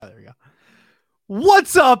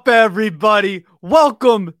What's up, everybody?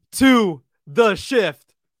 Welcome to The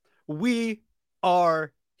Shift. We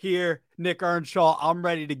are here. Nick Earnshaw. I'm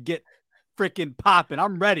ready to get freaking popping.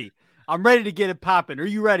 I'm ready. I'm ready to get it popping. Are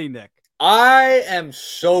you ready, Nick? I am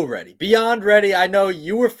so ready. Beyond ready. I know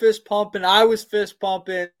you were fist pumping. I was fist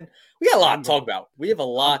pumping. We got a lot to talk about. We have a I'm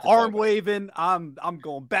lot to talk arm about. waving. I'm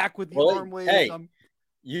going back with the Well, arm waves. hey,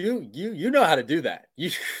 you know how to do that.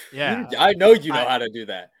 Yeah. I know you know I how to do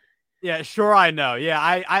that. yeah, sure I know. Yeah,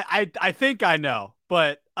 I think I know.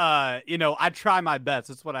 But I try my best.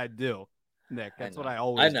 That's what I do, Nick. I That's what know. I I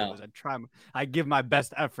always do know. is I give my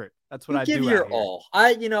best effort. That's what You I give do out your here. all.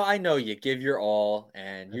 I know you give your all,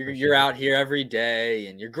 and I you're appreciate it. out here every day,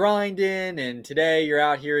 and you're grinding, and today you're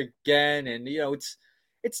out here again, and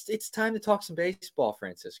it's time to talk some baseball,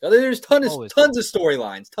 Francisco. There's Always tons fun. of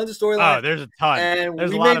storylines, Oh, there's a ton. and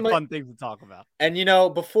There's a we lot made of my fun things to talk about. and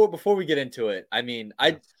before we get into it, I mean,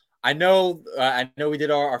 Yes. I know we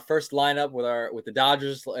did our first lineup with the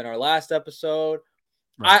Dodgers in our last episode.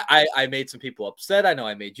 Right. I made some people upset. I know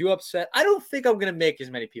I made you upset. I don't think I'm gonna make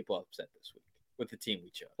as many people upset this week with the team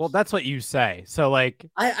we Well, chose. that's what you say. So, like,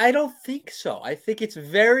 I don't think so. I think it's a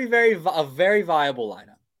very viable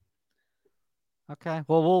lineup. okay.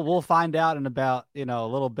 Well, we'll find out in about a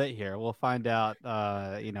little bit here. We'll find out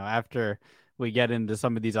after we get into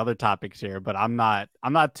some of these other topics here. But I'm not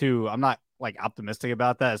like optimistic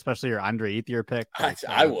about that, especially your Andre Ethier pick.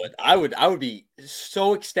 I, Like, I would be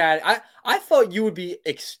so ecstatic. I thought you would be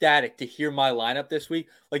ecstatic to hear my lineup this week.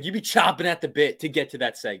 Like you'd be chomping at the bit to get to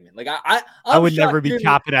that segment. I I'm would shocked never you be didn't.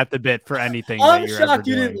 chopping at the bit for anything that I'm you're ever shocked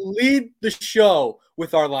you didn't doing. lead the show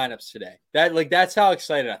with our lineups today. That's how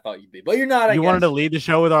excited I thought you'd be. But you're not, I You wanted to guess. lead the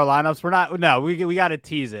show with our lineups. We're not. No, we got to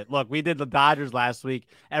tease it. Look, we did the Dodgers last week.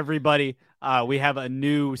 Everybody, we have a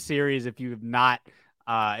new series. If you have not,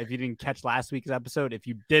 if you didn't catch last week's episode, if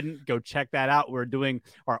you didn't, go check that out. We're doing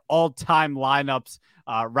our all-time lineups,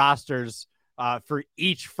 rosters for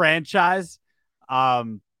each franchise.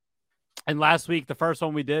 Um, and last week, the first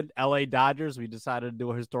one we did, LA Dodgers, we decided to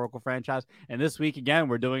do a historical franchise. And this week, again,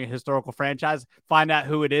 we're doing a historical franchise. Find out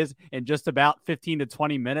who it is in just about 15 to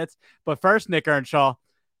 20 minutes. But first, Nick Earnshaw,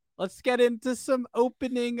 let's get into some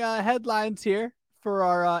opening headlines here for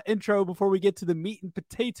our intro before we get to the meat and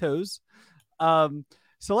potatoes.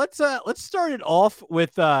 So let's start it off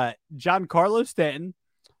with Giancarlo Stanton.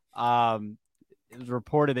 It was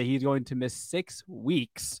reported that he's going to miss 6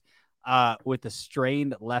 weeks with a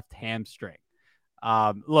strained left hamstring.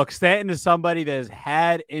 Look, Stanton is somebody that has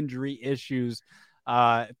had injury issues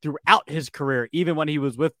throughout his career, even when he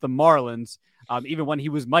was with the Marlins, even when he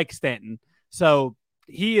was Mike Stanton. So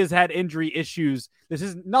he has had injury issues. This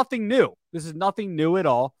is nothing new. This is nothing new at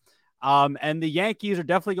all. And the Yankees are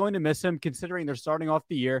definitely going to miss him, considering they're starting off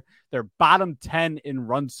the year. They're bottom 10 in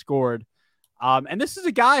runs scored. And this is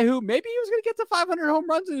a guy who maybe he was going to get to 500 home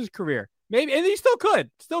runs in his career. Maybe, and he still could.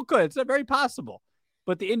 It's very possible.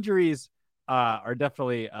 But the injuries are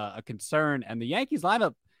definitely a concern. And the Yankees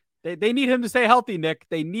lineup, they need him to stay healthy, Nick.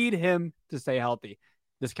 They need him to stay healthy.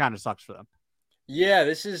 This kind of sucks for them. Yeah,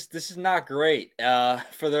 this is not great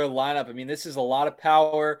for their lineup. I mean, this is a lot of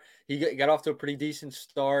power. He got off to a pretty decent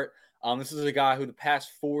start. This is a guy who the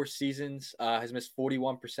past 4 seasons has missed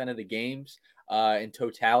 41% of the games in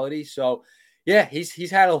totality. So, yeah,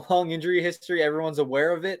 he's had a long injury history. Everyone's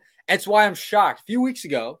aware of it. That's why I'm shocked. A few weeks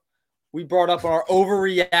ago, we brought up our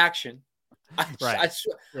overreaction. Right.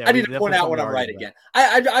 Yeah, I we need to point definitely out something when to I'm argue right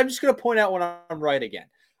about. again. I'm just going to point out when I'm right again.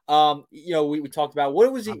 We talked about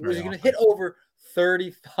what was he Not was very he going to often. hit over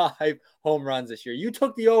 35 home runs this year? You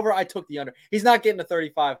took the over, I took the under. He's not getting to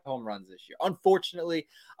 35 home runs this year, unfortunately,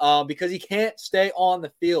 because he can't stay on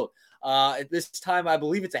the field. At this time, I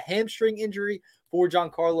believe it's a hamstring injury for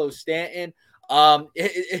Giancarlo Stanton.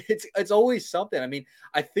 It's always something. I mean,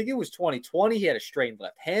 I think it was 2020. He had a strained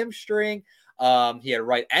left hamstring. He had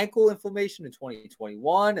right ankle inflammation in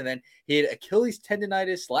 2021, and then he had Achilles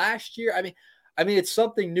tendonitis last year. I mean, it's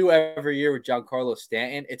something new every year with Giancarlo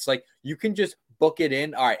Stanton. It's like you can just book it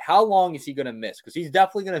in. All right, how long is he going to miss? Because he's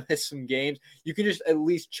definitely going to miss some games. You can just at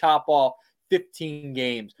least chop off 15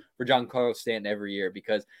 games for Giancarlo Stanton every year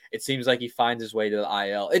because it seems like he finds his way to the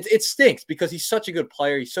IL. It stinks because he's such a good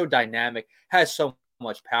player. He's so dynamic, has so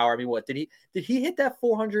much power. I mean, what did he hit that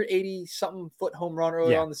 480 something foot home run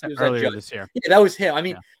earlier Yeah, on this year? Was that earlier Judge? this year. Yeah, that was him. I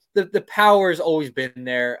mean, Yeah. the power has always been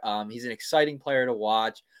there. He's an exciting player to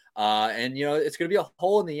watch. And it's going to be a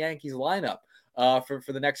hole in the Yankees lineup for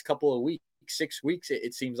the next couple of weeks, 6 weeks.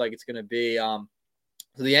 It seems like it's going to be. So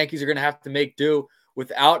the Yankees are going to have to make do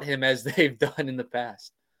without him as they've done in the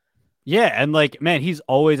past. Yeah, and like, man, he's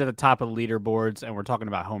always at the top of the leaderboards, and we're talking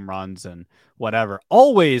about home runs and whatever.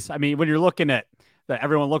 Always, I mean, when you're looking at that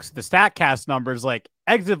everyone looks at the StatCast numbers, like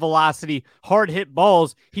exit velocity, hard hit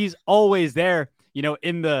balls, he's always there,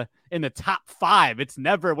 in the top 5. It's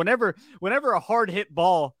never whenever a hard hit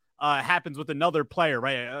ball happens with another player,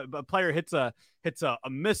 right? A player hits a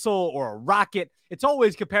missile or a rocket. It's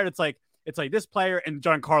always compared. It's like this player and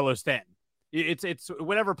Giancarlo Stanton. It's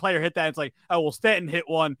whenever player hit that, it's like, oh, well, Stanton hit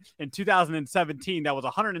one in 2017 that was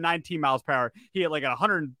 119 miles per hour. He hit like a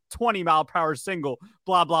 120 mile per hour single,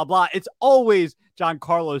 blah, blah, blah. It's always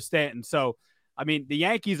Giancarlo Stanton. So, I mean, the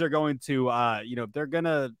Yankees are going to,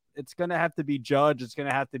 it's going to have to be Judge. It's going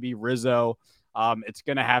to have to be Rizzo. It's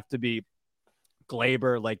going to have to be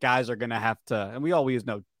Glaber. Like, guys are going to have to, and we always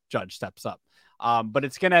know Judge steps up. But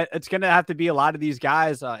it's gonna have to be a lot of these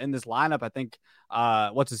guys in this lineup. I think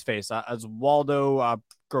what's his face? Oswaldo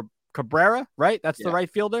Cabrera, right? That's the right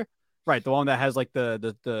fielder, right? The one that has like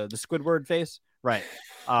the Squidward face, right?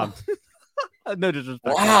 No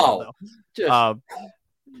disrespect. Wow. Yeah.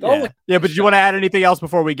 But do you want to add anything else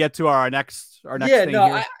before we get to our next thing here?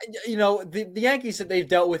 The Yankees that they've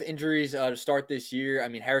dealt with injuries to start this year. I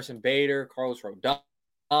mean, Harrison Bader, Carlos Rodon.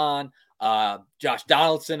 Josh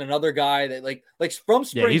Donaldson, another guy that like from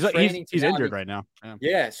spring training. He's injured right now.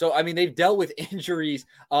 Yeah. So, I mean, they've dealt with injuries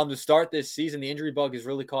to start this season. The injury bug has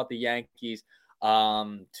really caught the Yankees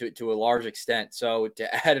to a large extent. So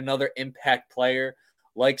to add another impact player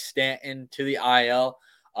like Stanton to the IL,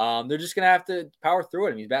 they're just going to have to power through it.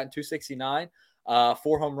 I mean, he's batting .269,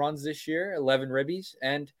 4 home runs this year, 11 ribbies.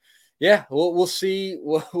 And yeah, we'll see.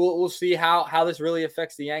 We'll see how this really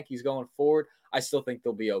affects the Yankees going forward. I still think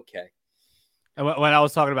they'll be okay. And when I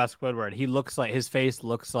was talking about Squidward, his face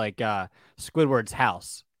looks like Squidward's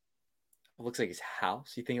house. It looks like his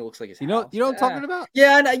house. You think it looks like his house? You know what I'm talking about?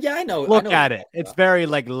 Yeah, I know. Look at it. It's very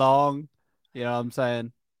like long. You know what I'm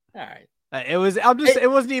saying? All right. It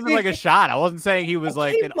wasn't even like a shot. I wasn't saying he was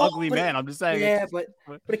like an ugly man. I'm just saying. Yeah, but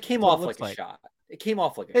it came off like a shot. It came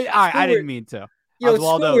off like a shot. All right, I didn't mean to.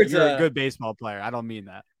 Oswaldo, you're a good baseball player. I don't mean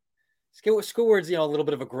that. Squidward's a little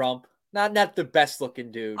bit of a grump. Not the best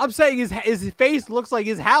looking dude. I'm saying his face looks like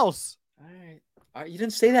his house. All right. You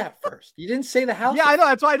didn't say that first. You didn't say the house. Yeah, I know.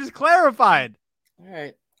 That's why I just clarified. All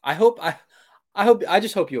right. I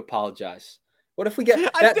just hope you apologize. What if we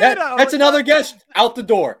get that's another guest out the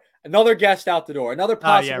door. Another guest out the door. Another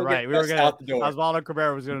possible guest out the door. Oswaldo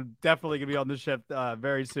Cabrera was definitely gonna be on the ship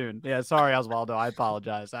very soon. Yeah, sorry, Oswaldo. I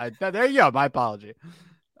apologize. There you go. My apology.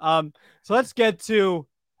 So let's get to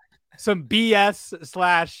some BS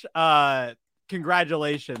 /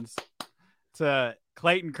 congratulations to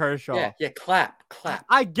Clayton Kershaw. Yeah, clap.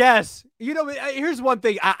 I guess, here's one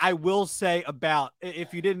thing I will say about,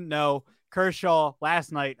 if you didn't know, Kershaw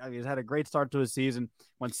last night, he's had a great start to his season,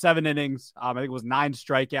 went 7 innings. I think it was 9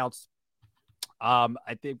 strikeouts. I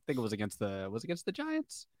think it was against the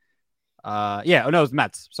Giants. It was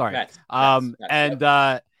Mets. Sorry. Mets.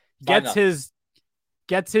 And gets his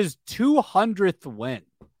 200th win.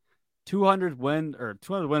 200th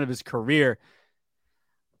win of his career.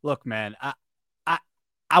 Look, man,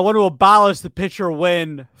 I want to abolish the pitcher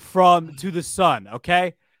win to the sun.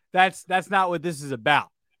 Okay, that's not what this is about.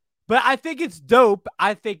 But I think it's dope.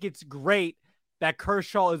 I think it's great that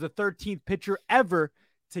Kershaw is the 13th pitcher ever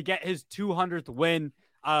to get his 200th win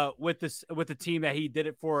with the team that he did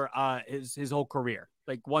it for his whole career,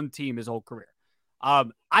 like one team his whole career.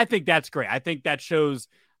 I think that's great. I think that shows.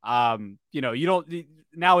 You don't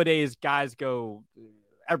nowadays guys go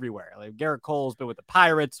everywhere. Like Garrett Cole's been with the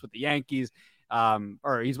Pirates, with the Yankees,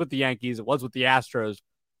 or he's with the Yankees. It was with the Astros.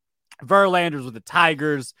 Verlander's with the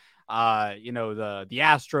Tigers. The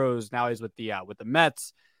Astros. Now he's with the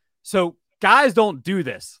Mets. So guys don't do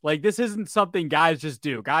this. Like, this isn't something guys just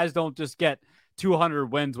do. Guys don't just get 200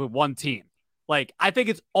 wins with one team. Like, I think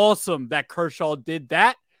it's awesome that Kershaw did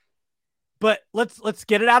that. But let's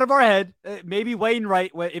get it out of our head. Maybe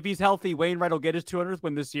Wainwright, if he's healthy, Wainwright will get his 200th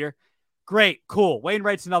win this year. Great, cool.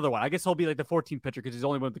 Wainwright's another one. I guess he'll be like the 14th pitcher because he's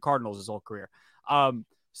only been with the Cardinals his whole career.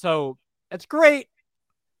 So that's great.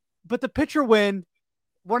 But the pitcher win,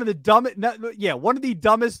 one of the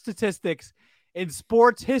dumbest statistics in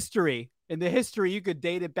sports history. In the history, you could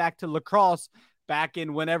date it back to lacrosse, back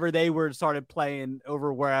in whenever they started playing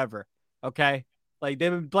over wherever. Okay. Like,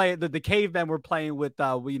 they've been playing, the cavemen were playing with,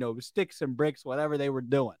 sticks and bricks, whatever they were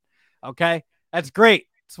doing. Okay. That's great.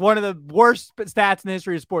 It's one of the worst stats in the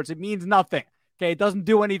history of sports. It means nothing. Okay. It doesn't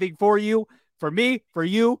do anything for you, for me, for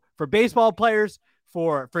you, for baseball players,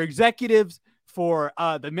 for executives, for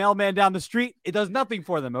the mailman down the street. It does nothing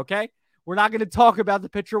for them. Okay. We're not going to talk about the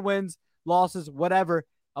pitcher wins, losses, whatever.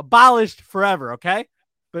 Abolished forever. Okay.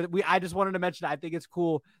 But I just wanted to mention, I think it's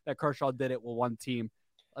cool that Kershaw did it with one team.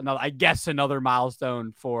 Another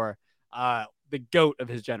milestone for the GOAT of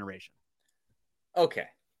his generation. Okay.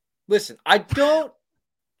 Listen, I don't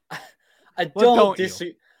don't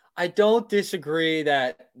disagree. I don't disagree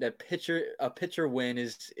that a pitcher win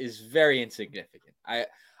is very insignificant.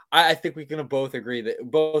 I think we can both agree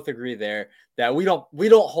there that we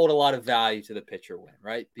don't hold a lot of value to the pitcher win,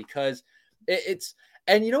 right? Because it's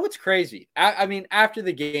and you know what's crazy? I mean, after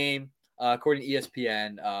the game, according to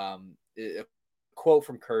ESPN, a quote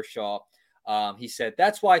from Kershaw, he said,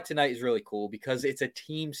 "That's why tonight is really cool because it's a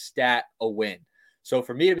team stat, a win. So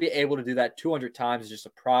for me to be able to do that 200 times is just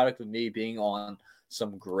a product of me being on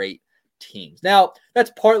some great teams." Now,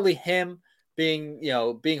 that's partly him being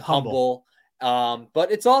humble.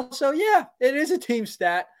 But it's also, it is a team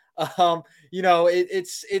stat.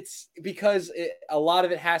 It's because a lot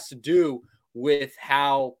of it has to do with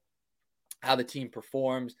how the team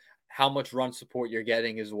performs, how much run support you're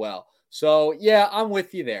getting as well. So, yeah, I'm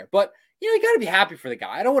with you there. But you got to be happy for the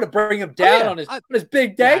guy. I don't want to bring him down on his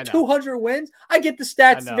big day. 200 wins. I get the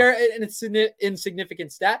stats there, and it's an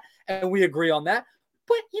insignificant stat, and we agree on that.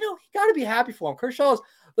 But, you got to be happy for him. Kershaw is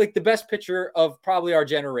like the best pitcher of probably our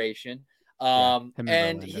generation. For him to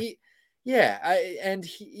get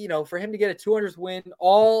a 200th win,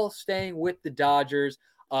 all staying with the Dodgers.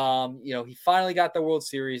 He finally got the World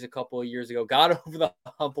Series a couple of years ago, got over the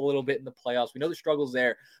hump a little bit in the playoffs. We know the struggles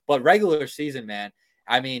there, but regular season, man.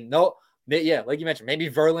 I mean, like you mentioned, maybe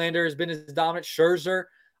Verlander has been as dominant. Scherzer.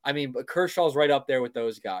 I mean, but Kershaw's right up there with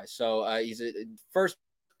those guys. So he's a first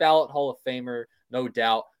ballot Hall of Famer, no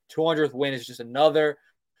doubt. 200th win is just another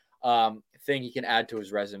thing he can add to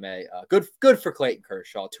his resume. Good for Clayton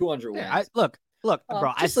Kershaw. 200 wins. Look,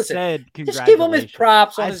 bro. I said congratulations. Just give him his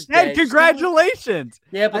props on his day. I said congratulations.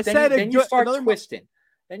 Yeah, but then you start twisting.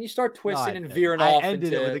 Then you start twisting and veering off. I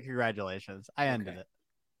ended it with the congratulations. I ended it.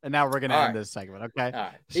 And now we're going to end this segment, okay? All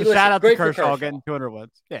right. So shout out to Kershaw getting 200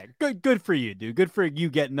 wins. Yeah, good for you, dude. Good for you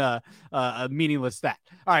getting a meaningless stat.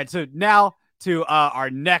 All right, so now to our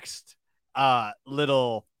next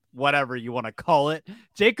little whatever you want to call it.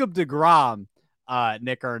 Jacob deGrom,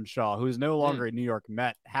 Nick Earnshaw, who's no longer a New York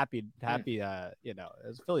Met. Happy, as a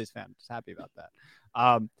Phillies fan, just happy about that.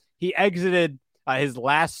 He exited his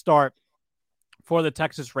last start for the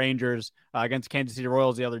Texas Rangers against Kansas City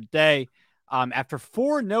Royals the other day. After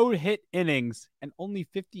 4 no-hit innings and only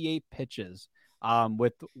 58 pitches,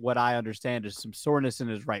 with what I understand is some soreness in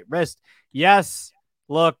his right wrist. Yes,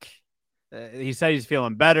 look, he said he's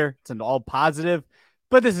feeling better. It's an all positive,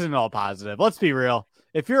 but this isn't all positive. Let's be real.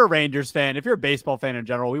 If you're a Rangers fan, if you're a baseball fan in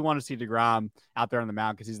general, we want to see deGrom out there on the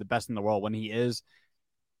mound because he's the best in the world when he is.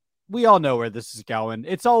 We all know where this is going.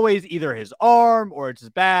 It's always either his arm or it's his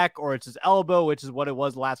back or it's his elbow, which is what it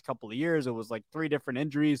was the last couple of years. It was like 3 different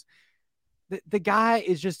injuries. The guy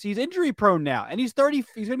is he's injury prone now. And he's 30.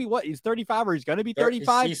 He's going to be what? He's 35 or he's going to be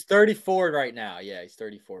 35? He's 34 right now. Yeah, he's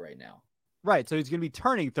 34 right now. Right. So he's going to be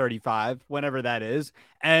turning 35 whenever that is.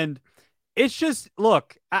 And it's just,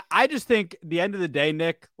 look, I just think at the end of the day,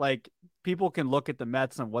 Nick, like people can look at the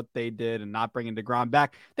Mets and what they did and not bringing deGrom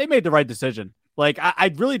back. They made the right decision. Like,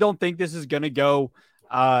 I really don't think this is going to go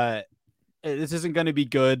this isn't going to be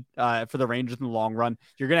good for the Rangers in the long run.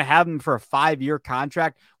 You're going to have him for a 5-year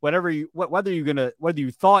contract, whether you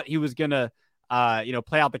thought he was going to,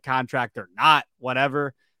 play out the contract or not,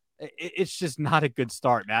 whatever. It's just not a good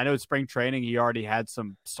start, man. I know it's spring training. He already had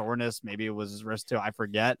some soreness. Maybe it was his wrist too. I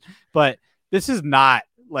forget, but this is not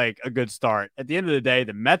like a good start. At the end of the day,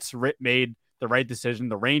 the Mets made the right decision.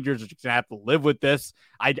 The Rangers are just going to have to live with this.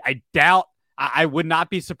 I doubt, I would not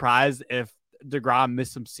be surprised if deGrom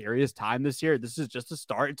missed some serious time this year. This is just a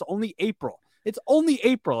start. It's only April.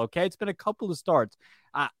 Okay. It's been a couple of starts.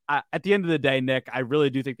 At the end of the day, Nick, I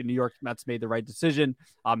really do think the New York Mets made the right decision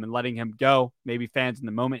in letting him go. Maybe fans in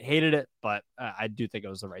the moment hated it, but I do think it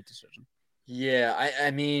was the right decision. Yeah.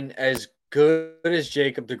 I mean, as good as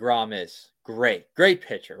Jacob deGrom is, great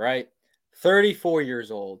pitcher, right? 34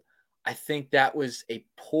 years old. I think that was a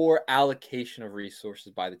poor allocation of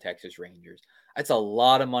resources by the Texas Rangers. That's a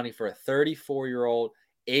lot of money for a 34-year-old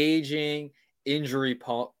aging,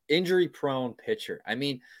 injury-prone pitcher. I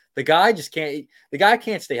mean, the guy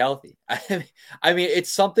can't stay healthy. I mean,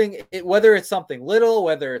 it's something, whether it's something little,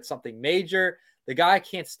 whether it's something major, the guy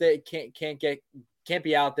can't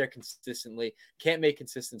be out there consistently, can't make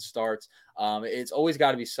consistent starts. It's always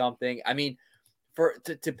got to be something. I mean,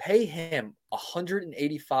 to pay him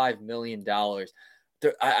 $185 million,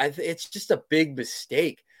 it's just a big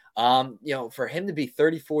mistake. For him to be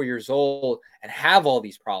 34 years old and have all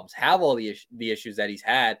these problems, have all the issues that he's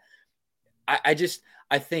had,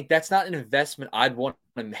 I think that's not an investment I'd want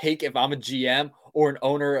to make if I'm a GM or an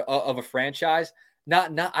owner of a franchise.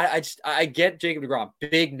 I get Jacob deGrom,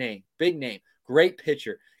 big name, great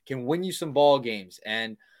pitcher, can win you some ball games.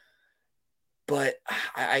 But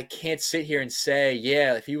I can't sit here and say,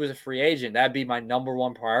 yeah, if he was a free agent, that'd be my number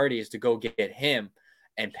one priority is to go get him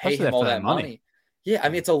and pay Especially him all for that money. Yeah, I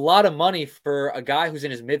mean, it's a lot of money for a guy who's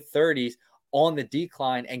in his mid-30s on the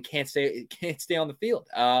decline and can't stay on the field.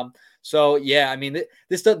 So yeah, I mean,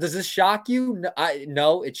 does this shock you?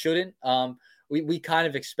 No, it shouldn't. We kind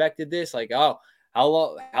of expected this, like, oh, how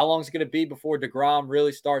long is it going to be before deGrom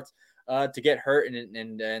really starts to get hurt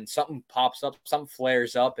and something pops up, something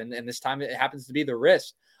flares up, and this time it happens to be the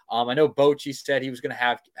wrist. I know Bochy said he was going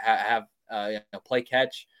to have play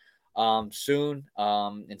catch soon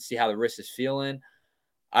and see how the wrist is feeling.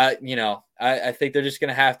 I think they're just going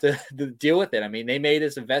to have to deal with it. I mean, they made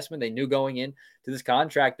this investment. They knew going into this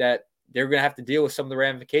contract that they're going to have to deal with some of the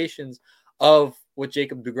ramifications of what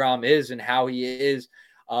Jacob deGrom is and how he is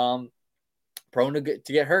prone to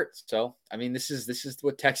get hurt. So, I mean, this is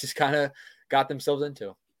what Texas kind of got themselves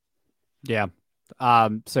into. Yeah.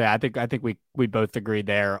 So yeah, I think we both agree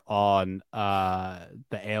there on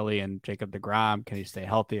the alien Jacob deGrom. Can he stay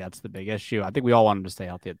healthy? That's the big issue. I think we all want him to stay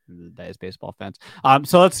healthy at the end of the day as baseball fans.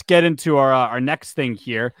 So let's get into our next thing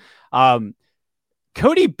here.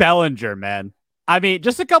 Cody Bellinger, man. I mean,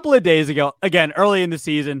 just a couple of days ago, again, early in the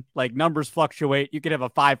season, like numbers fluctuate. You could have a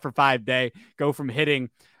 5-for-5 day, go from hitting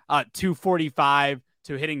 245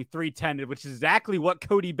 to hitting 310, which is exactly what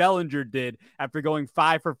Cody Bellinger did after going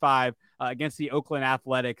 5-for-5 against the Oakland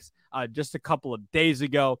Athletics just a couple of days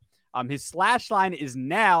ago. His slash line is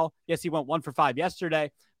now, yes, he went 1-for-5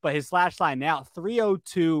 yesterday, but his slash line now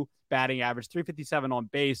 302 batting average, 357 on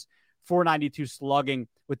base, 492 slugging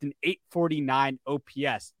with an 849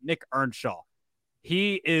 OPS. Nick Earnshaw.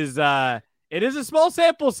 He is, it is a small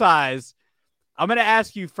sample size. I'm going to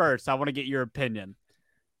ask you first. I want to get your opinion.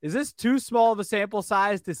 Is this too small of a sample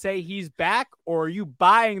size to say he's back, or are you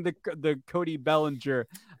buying the Cody Bellinger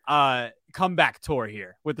comeback tour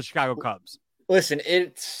here with the Chicago Cubs? Listen,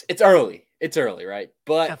 it's early. It's early, right?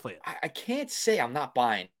 But definitely, I can't say I'm not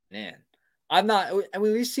buying in. I'm not. I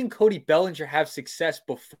mean, we've seen Cody Bellinger have success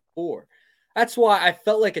before. That's why I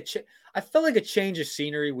felt like a change of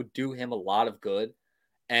scenery would do him a lot of good.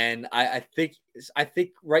 And I think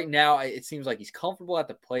right now it seems like he's comfortable at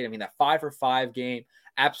the plate. I mean, that 5-for-5 game,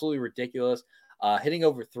 absolutely ridiculous. Hitting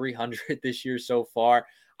over 300 this year so far.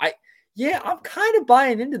 I'm kind of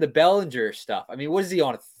buying into the Bellinger stuff. I mean, what is he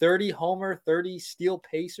on, a 30 homer, 30 steal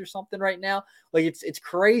pace or something right now? Like it's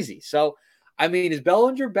crazy. So, I mean, is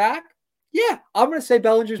Bellinger back? Yeah, I'm going to say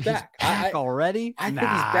Bellinger's back. Back already? I think he's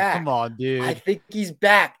back. Come on, dude. I think he's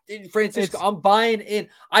back. Francisco, I'm buying in.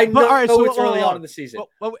 I know it's early on in the season.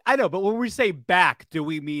 I know, but when we say back, do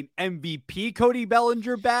we mean MVP Cody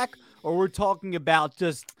Bellinger back? Or we're talking about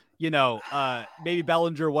just, maybe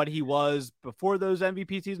Bellinger, what he was before those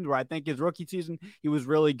MVP seasons, where I think his rookie season, he was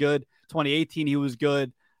really good. 2018, he was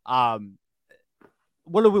good. What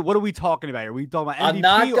are we talking about here? Are we talking about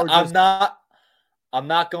MVP I'm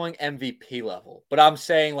not going MVP level, but I'm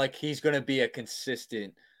saying like he's going to be a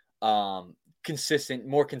consistent, more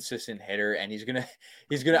consistent hitter, and I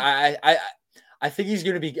think he's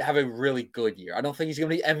going to have a really good year. I don't think he's going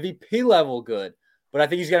to be MVP level good, but I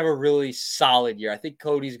think he's going to have a really solid year. I think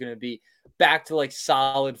Cody's going to be back to like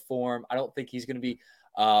solid form. I don't think he's going to be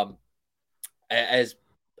as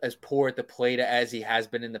poor at the plate as he has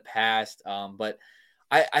been in the past, but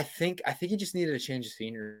I think he just needed a change of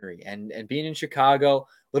scenery, and being in Chicago, a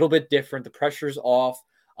little bit different. The pressure's off.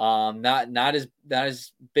 Not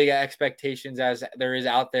as big expectations as there is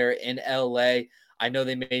out there in LA. I know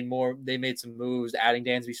they made some moves, adding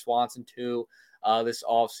Dansby Swanson too this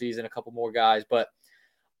offseason, a couple more guys, but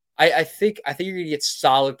I think you're gonna get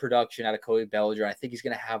solid production out of Cody Bellinger. I think he's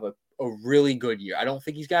gonna have a really good year. I don't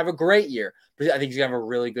think he's gonna have a great year, but I think he's gonna have a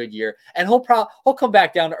really good year, and he'll come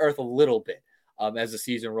back down to earth a little bit as the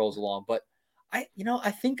season rolls along. But I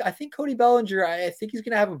think Cody Bellinger, I think he's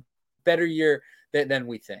going to have a better year than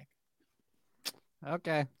we think.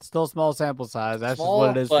 Okay. Still small sample size. That's just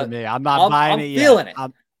what it is for me. I'm buying it yet.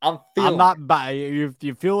 I'm feeling not buying.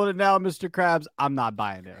 You feeling it now, Mr. Krabs? I'm not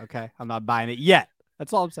buying it. Okay. I'm not buying it yet.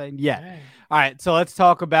 That's all I'm saying. Yet. All right. So let's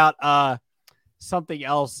talk about something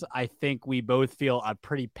else I think we both feel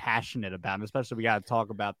pretty passionate about, and especially we got to talk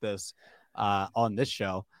about this on this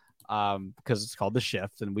show. Because it's called The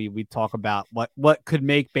Shift, and we talk about what could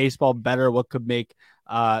make baseball better, what could make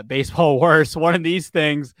baseball worse. One of these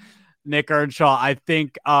things, Nick Earnshaw, I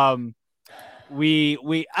think I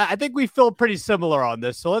think we feel pretty similar on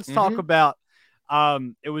this. So let's talk about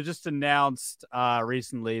it was just announced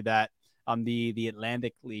recently that the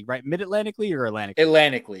Atlantic League, right? Mid-Atlantic League or Atlantic League?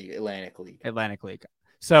 Atlantic League.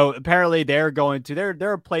 So apparently they're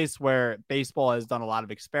a place where baseball has done a lot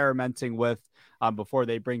of experimenting with before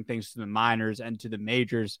they bring things to the minors and to the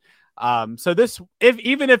majors. So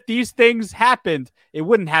even if these things happened, it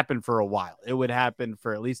wouldn't happen for a while. It would happen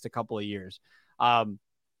for at least a couple of years. Now,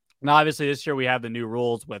 obviously, this year we have the new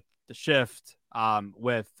rules with the shift,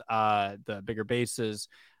 with the bigger bases,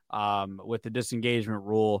 with the disengagement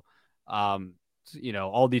rule.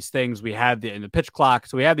 All these things we have in the pitch clock.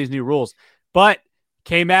 So we have these new rules, but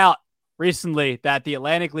came out recently that the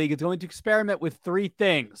Atlantic League is going to experiment with 3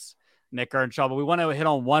 things, Nick Earnshaw, but we want to hit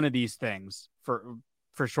on one of these things for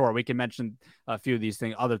sure. We can mention a few of these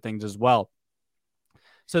other things as well.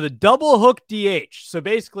 So the double hook DH. So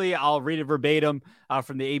basically, I'll read it verbatim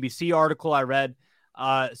from the ABC article I read.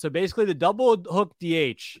 So basically, the double hook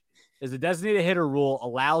DH is a designated hitter rule,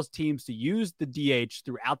 allows teams to use the DH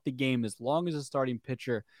throughout the game as long as the starting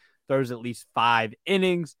pitcher throws at least 5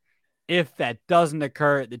 innings. If that doesn't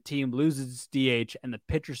occur, the team loses its DH and the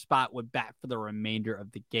pitcher spot would bat for the remainder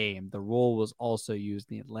of the game. The rule was also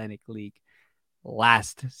used in the Atlantic League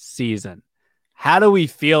last season. How do we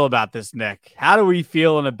feel about this, Nick? How do we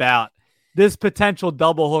feeling about this potential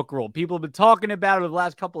double hook rule? People have been talking about it over the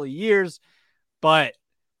last couple of years, but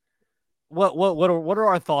what are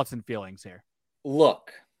our thoughts and feelings here?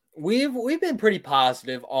 Look, we've been pretty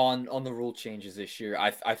positive on the rule changes this year.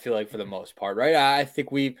 I feel like for the most part, right? I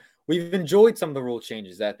think we've enjoyed some of the rule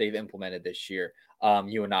changes that they've implemented this year.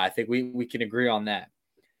 You and I think we can agree on that.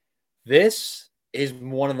 This is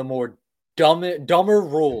one of the more dumber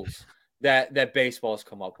rules that baseball has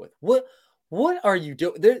come up with. What are you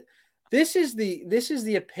doing? This is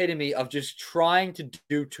the epitome of just trying to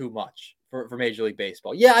do too much for Major League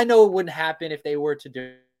Baseball. Yeah, I know it wouldn't happen if they were to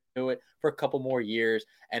do it for a couple more years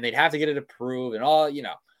and they'd have to get it approved and all,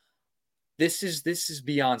 This is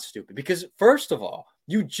beyond stupid because first of all,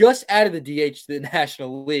 you just added the DH to the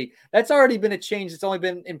National League. That's already been a change that's only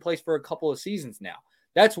been in place for a couple of seasons now.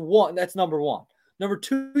 That's number one. Number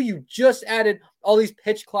 2, you just added all these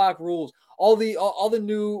pitch clock rules, all the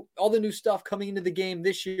new stuff coming into the game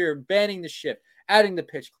this year, banning the shift, adding the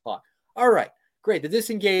pitch clock. All right, great. The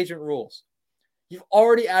disengagement rules. You've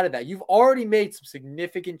already added that. You've already made some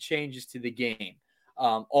significant changes to the game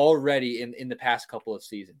already in the past couple of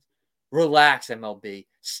seasons. Relax, MLB.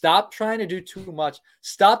 Stop trying to do too much.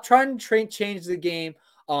 Stop trying to change the game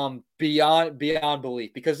beyond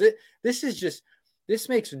belief because this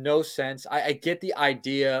makes no sense. I get the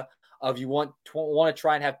idea of you want to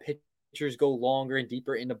try and have pitchers go longer and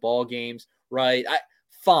deeper into ball games, right?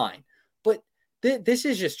 Fine. But this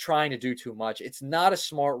is just trying to do too much. It's not a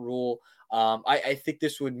smart rule. I think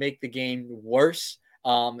this would make the game worse.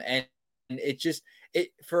 And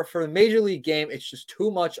for the Major League game, it's just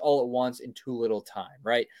too much all at once in too little time,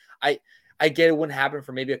 right? I get it wouldn't happen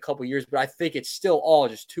for maybe a couple years, but I think it's still all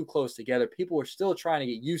just too close together. People are still trying to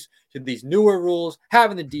get used to these newer rules,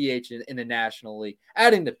 having the DH in the National League,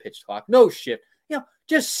 adding the pitch clock, no shift.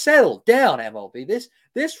 Just settle down, MLB.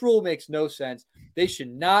 This rule makes no sense. They should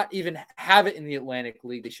not even have it in the Atlantic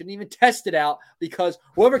League. They shouldn't even test it out because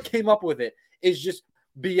whoever came up with it is just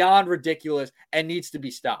beyond ridiculous and needs to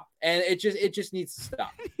be stopped. And it just needs to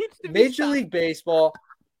stop. Major League Baseball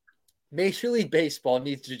needs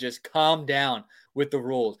to just calm down with the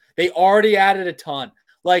rules. They already added a ton.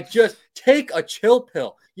 Like, just take a chill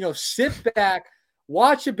pill. Sit back,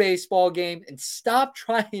 watch a baseball game, and stop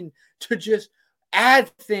trying to just add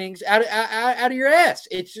things out of your ass.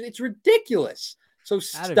 It's ridiculous. So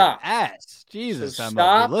stop. Ass. Jesus, so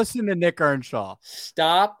stop. Listen to Nick Earnshaw.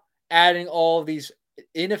 Stop adding all these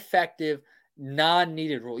ineffective,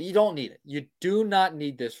 non-needed rule. You don't need it. You do not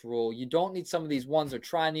need this rule. You don't need some of these ones that are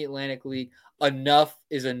trying the Atlantic League. Enough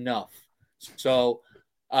is enough. So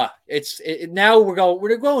now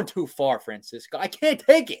we're going too far, Francisco. I can't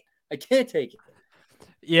take it.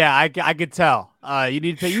 Yeah, I could tell. You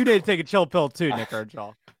need to take a chill pill too, Nick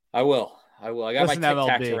Earnshaw. I will. I got my Tic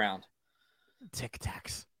Tacs around. Tic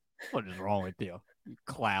Tacs. What is wrong with you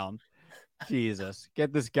clown? Jesus,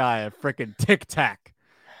 get this guy a freaking Tic Tac.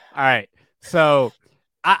 All right. So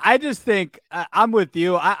I just think I'm with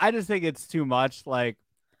you. I just think it's too much. Like,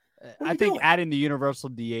 I think adding the universal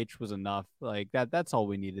DH was enough. Like that's all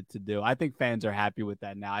we needed to do. I think fans are happy with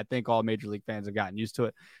that now. I think all Major League fans have gotten used to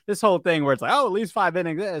it. This whole thing where it's like, at least 5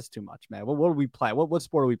 innings, that's too much, man. What do we play? What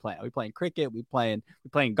sport are we playing? Are we playing cricket? We playing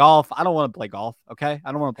golf? I don't want to play golf. Okay,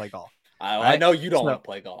 I don't want to play golf. I know you don't want to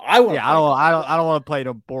play golf. I don't want to play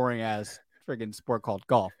no boring ass friggin' sport called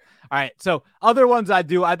golf. All right, so other ones I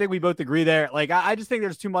do. I think we both agree there. Like I just think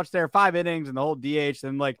there's too much there. 5 innings and the whole DH.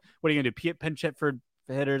 And like, what are you gonna do? Pinch hit for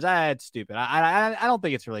hitters? It's stupid. I don't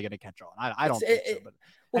think it's really gonna catch on. I don't think so.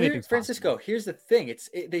 But Well, here, Francisco, here's the thing.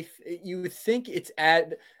 You would think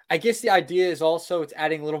I guess the idea is also it's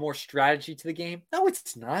adding a little more strategy to the game. No,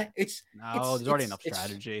 it's not. There's already enough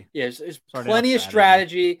strategy. There's plenty of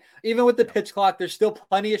strategy. Even with the pitch clock, there's still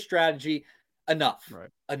plenty of strategy. Enough. Right.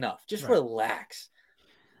 Enough. Just relax.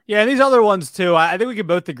 Yeah, and these other ones too. I think we can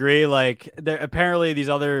both agree. Like, apparently these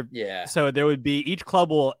other. Yeah. So there would be each club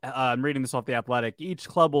will. I'm reading this off the Athletic. Each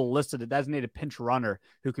club will list a designated pinch runner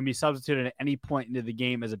who can be substituted at any point into the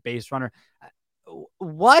game as a base runner.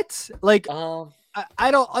 What? Like,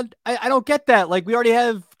 I don't get that. Like, we already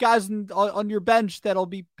have guys on your bench that'll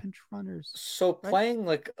be pinch runners. So playing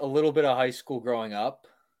like a little bit of high school growing up,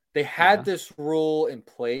 they had this rule in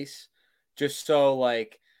place just so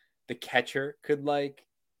like the catcher could like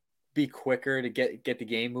be quicker to get the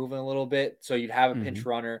game moving a little bit. So you'd have a pinch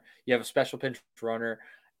runner, you have a special pinch runner,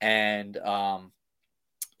 and the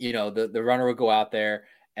runner would go out there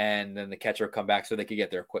and then the catcher would come back so they could get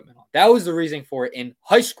their equipment on. That was the reasoning for it in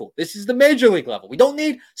high school. This is the major league level. We don't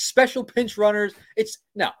need special pinch runners.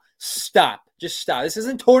 Stop. Just stop. This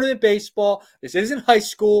isn't tournament baseball. This isn't high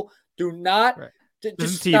school. Do not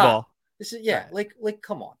this is T-ball. This is like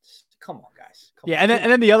come on. Come on, guys. And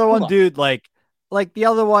then the other one, dude, like the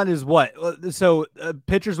other one is what? So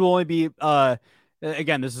pitchers will only be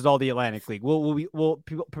again, this is all the Atlantic League. Will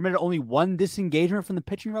permit only one disengagement from the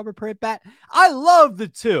pitching rubber per at bat. I love the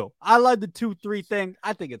 2. I love the 2-3 thing.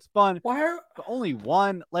 I think it's fun. But only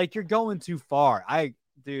one? Like, you're going too far. I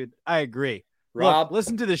agree. Rob, look,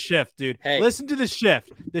 listen to the shift, dude. Hey. Listen to the shift.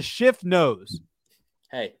 The shift knows.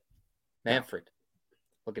 Hey, Manfred,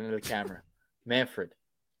 looking into the camera. Manfred,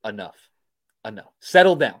 enough.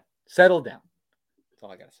 Settle down. That's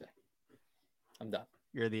all I gotta say. I'm done.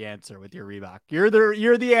 You're the answer with your Reebok. You're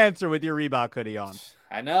the answer with your Reebok hoodie on.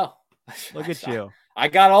 I know. Look at you. I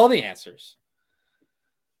got all the answers.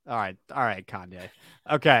 All right, Kanye.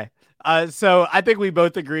 Okay. So I think we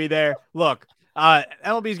both agree there. Look,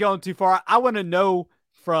 MLB's going too far. I want to know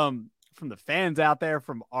from the fans out there,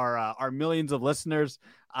 from our millions of listeners,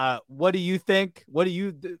 what do you think? What do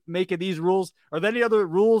you make of these rules? Are there any other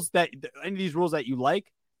rules any of these rules that you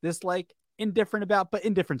like, dislike, indifferent about? But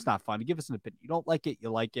indifferent's not fun. Give us an opinion. You don't like it, you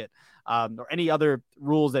like it. Or any other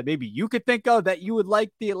rules that maybe you could think of that you would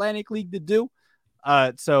like the Atlantic League to do.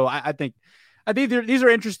 So I think these are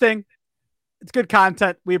interesting. It's good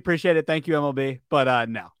content. We appreciate it. Thank you, MLB. But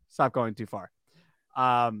no, stop going too far.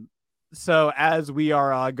 So as we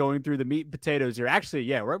are going through the meat and potatoes here, actually,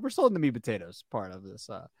 we're still in the meat and potatoes part of this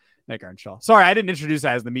Nick Earnshaw. Sorry, I didn't introduce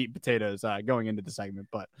that as the meat and potatoes going into the segment,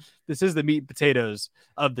 but this is the meat and potatoes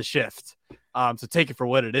of the shift. So take it for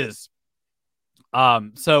what it is.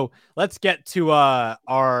 So let's get to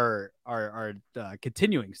our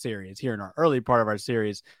continuing series here in our early part of our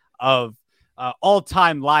series of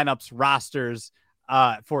all-time lineups, rosters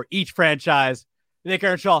for each franchise. Nick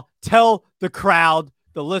Earnshaw, tell the crowd,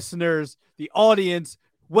 the listeners, the audience,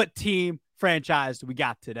 what team, franchise we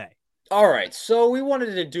got today. All right, so we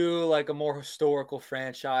wanted to do like a more historical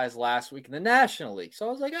franchise last week in the National League. So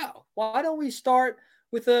I was like, why don't we start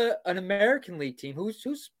with an American League team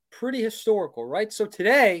who's pretty historical, right? So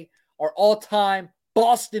today, our all-time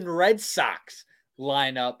Boston Red Sox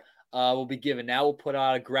lineup will be given. Now we'll put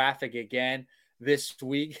out a graphic again this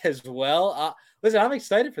week as well. Listen, I'm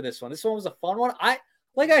excited for this one. This one was a fun one.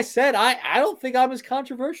 Like I said, I don't think I'm as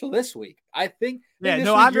controversial this week. I think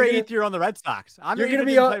Andre Ethier on the Red Sox. You're going to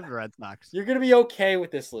be play for the Red Sox. You're going to be okay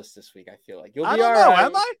with this list this week. I feel like you'll be all right.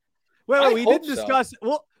 Am I? Wait, we didn't discuss.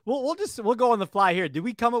 So. We'll go on the fly here. Did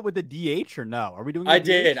we come up with the DH or no? Are we doing? I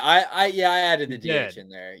did. I added the DH in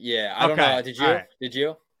there. Yeah, I don't know. Did you? Right. Did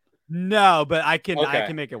you? No, but I can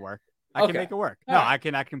make it work. I can make it work. No,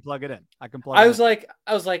 right. I can plug it in. I was like,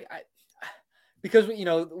 because we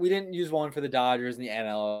didn't use one for the Dodgers and the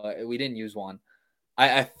NL. We didn't use one.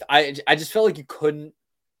 I just felt like you couldn't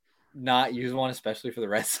not use one, especially for the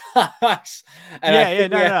Red Sox.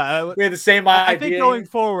 And we had the same idea. I think going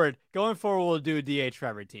forward, we'll do a DH for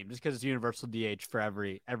every team, just because it's universal DH for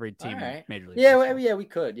every team in Major League. Yeah, we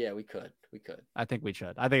could. I think we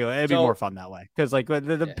should. I think it'd be more fun that way, because like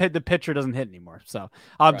the pitcher doesn't hit anymore. So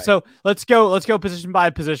so let's go position by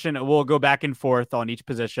position. We'll go back and forth on each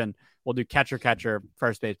position. We'll do catcher,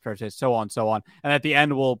 first base, so on. And at the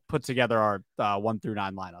end, we'll put together our 1 through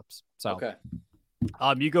 9 lineups. So okay.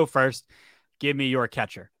 You go first. Give me your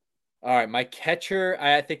catcher. All right, my catcher.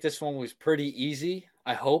 I think this one was pretty easy.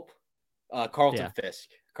 I hope. Carlton Fisk.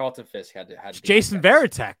 Carlton Fisk had to. Jason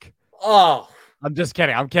Varitek. Oh, I'm just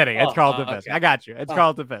kidding. It's Carlton Fisk. I got you. It's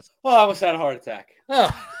Carlton Fisk. Oh, I almost had a heart attack. Oh,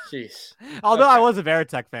 jeez. Although I was a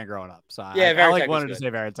Varitek fan growing up, so I wanted to say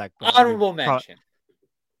Varitek. Honorable mention.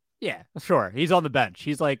 Yeah, sure. He's on the bench.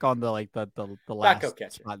 He's like on the Backup last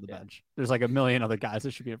catcher. spot on the Yeah. bench. There's like a million other guys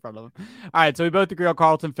that should be in front of him. All right, so we both agree on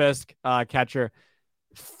Carlton Fisk, catcher.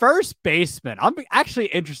 First baseman. I'm actually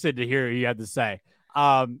interested to hear what you have to say.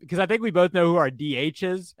 Because I think we both know who our DH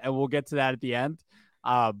is, and we'll get to that at the end.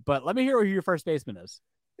 But let me hear who your first baseman is.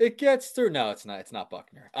 It gets through. No, it's not. It's not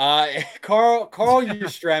Buckner. Carl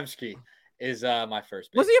Yastrzemski is my first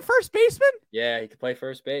Was baseman. he a first baseman? Yeah, he could play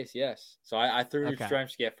first base. Yes. So I threw Okay.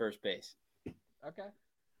 Yastrzemski at first base. Okay.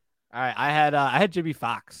 All right. I had Jimmy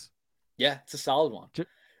Fox. Yeah, it's a solid one.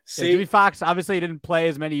 See, Jimmy Fox obviously didn't play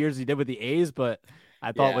as many years as he did with the A's, but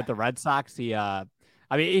I thought with the Red Sox, I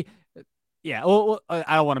don't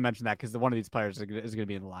want to mention that because one of these players is going to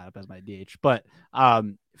be in the lineup as my DH. But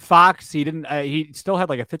Fox, he still had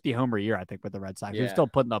like a 50 homer year, I think, with the Red Sox. He was still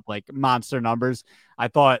putting up like monster numbers. I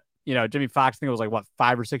thought, Jimmy Fox, I think it was like what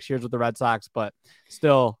 5 or 6 years with the Red Sox, but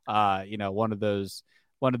still, one of those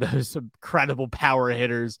incredible power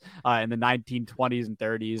hitters in the 1920s and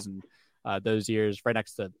 30s and those years, right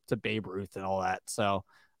next to Babe Ruth and all that. So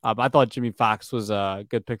I thought Jimmy Fox was a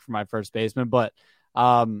good pick for my first baseman, but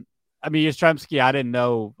Yastrzemski, I didn't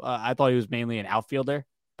know. I thought he was mainly an outfielder,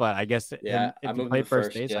 but I guess if you play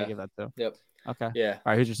first base, I give that too. Yep. Okay. Yeah. All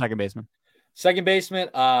right. Who's your second baseman? Second baseman,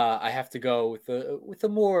 I have to go with a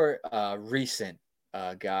more recent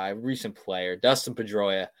recent player. Dustin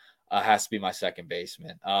Pedroia has to be my second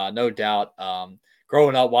baseman. No doubt.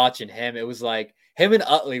 Growing up watching him, it was like him and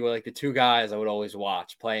Utley were like the two guys I would always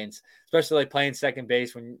watch playing, especially like playing second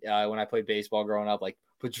base when I played baseball growing up. Like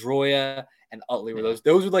Pedroia and Utley were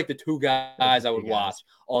those were like the two guys I would watch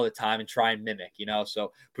all the time and try and mimic,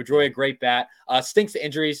 So Pedroia, great bat. Stinks the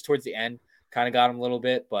injuries towards the end, kind of got him a little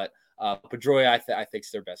bit, but Pedroia, I think,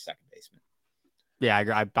 is their best second baseman. Yeah, I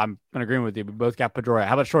agree. I'm agreeing with you. We both got Pedroia.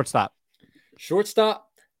 How about shortstop? Shortstop,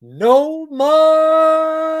 Nomar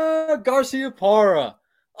Garciaparra.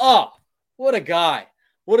 Oh, what a guy!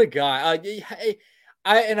 What a guy!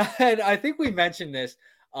 I think we mentioned this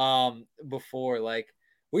before. Like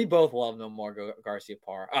we both love Nomar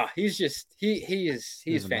Garciaparra. He's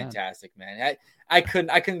fantastic, man. I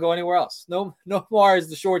couldn't go anywhere else. Nomar is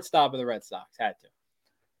the shortstop of the Red Sox. Had to.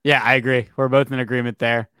 Yeah, I agree. We're both in agreement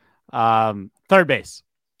there. Third base.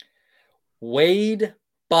 Wade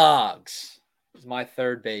Boggs is my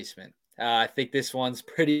third baseman. I think this one's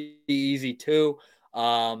pretty easy too.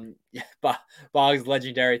 Boggs,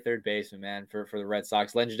 legendary third baseman, man, for the Red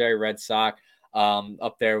Sox. Legendary Red Sox.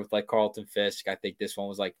 Up there with like Carlton Fisk. I think this one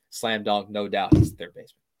was like slam dunk, no doubt. He's the third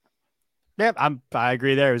baseman. Yep, I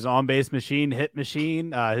agree there. He was on base machine, hit machine.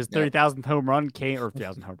 His 30,000th home run came, or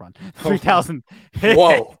 3,000 home run, 3,000.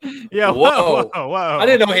 Whoa, yeah, whoa! I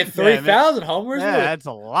didn't know he had 3,000 homers. Yeah, that's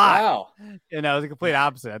a lot. Wow. It was a complete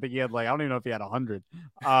opposite. I think he had I don't even know if he had 100.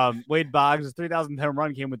 Wade Boggs' 3,000th home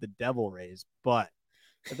run came with the Devil Rays, but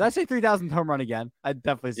did I say 3,000th home run again? I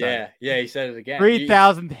definitely said it. Yeah, he said it again.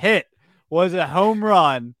 3,000th hit was a home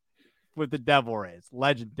run with the Devil Rays.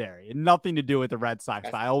 Legendary. And nothing to do with the Red Sox,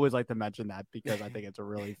 but I always like to mention that because I think it's a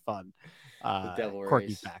really fun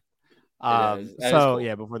quirky fact. Cool.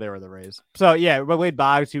 Yeah, before they were the Rays. So yeah, but Wade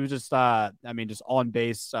Boggs, he was just just on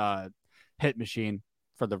base hit machine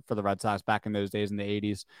for the Red Sox back in those days in the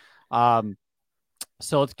 80s.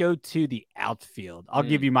 So let's go to the outfield. I'll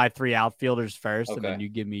give you my 3 outfielders first, and then you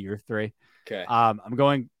give me your 3. Okay. I'm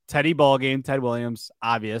going Teddy Ballgame, Ted Williams,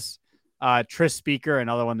 obvious. Tris Speaker,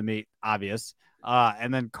 another one to me, obvious.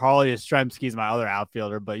 And then Carl Yastrzemski is my other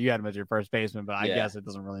outfielder, but you had him as your first baseman, but I guess it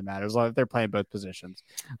doesn't really matter as long as they're playing both positions.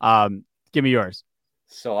 Give me yours.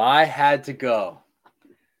 So I had to go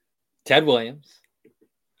Ted Williams.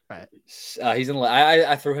 Right. He's in.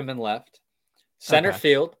 I threw him in left. Center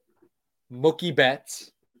field, Mookie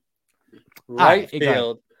Betts. Right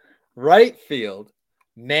field,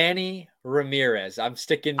 Manny Ramirez. I'm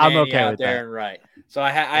sticking Manny out there and right. So I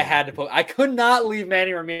had to put. I could not leave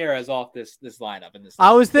Manny Ramirez off this lineup.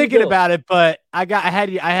 I was thinking about it, but I had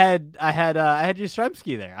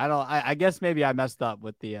Yastrzemski there. I guess maybe I messed up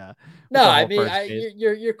with the.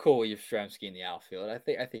 You're cool with Yastrzemski in the outfield. I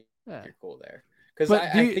think you're cool there because I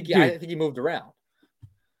think he moved around.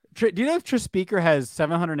 Do you know if Tris Speaker has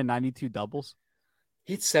 792 doubles?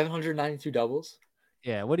 He had 792 doubles.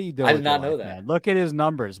 Yeah, what are you doing? I did not know that. Man? Look at his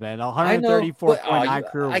numbers, man.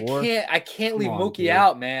 134.9 career WAR. I can't leave Mookie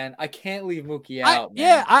out, man. I can't leave Mookie out. Man.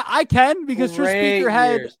 Yeah, I can because Tris Speaker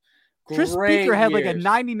had like a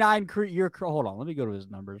 99 career. Hold on, let me go to his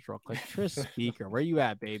numbers real quick. Tris Speaker, where you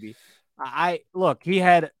at, baby? I know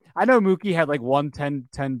Mookie had like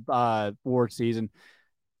 110 WAR season,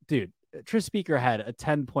 dude. Tris Speaker had a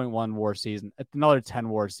 10.1 WAR season, another 10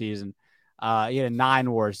 WAR season. He had a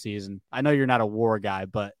 9 WAR season. I know you're not a WAR guy,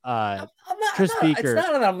 but Tris It's Speaker.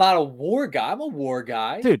 not that I'm not a WAR guy. I'm a WAR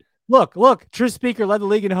guy. Dude, look. Tris Speaker led the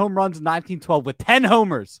league in home runs in 1912 with 10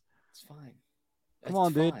 homers. It's fine. Come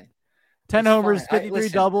on, fine. dude. 10 It's homers, fine. 53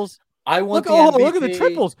 doubles. I want look at the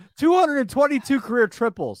triples. 222 career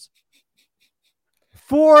triples.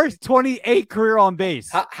 428 career on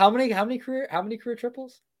base. How many career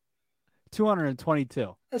triples?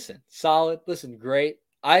 222. Listen, solid. Listen, great.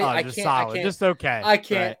 I can't. Solid. I can't. Just okay. I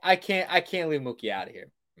can't. Right. I can't leave Mookie out of here,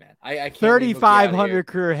 man. I can't. 3,500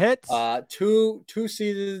 career hits. Two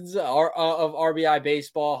seasons of RBI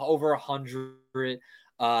baseball, over 100.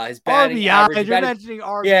 His batting RBI. average. You're mentioning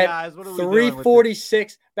RBIs. What are we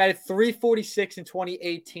 346. Batted 346 in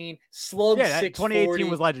 2018. Slugged 640.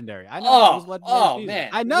 2018 was legendary. I know. It was legendary man.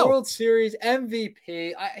 I know. World Series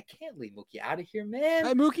MVP. I can't leave Mookie out of here, man.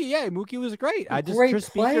 Mookie was great. Great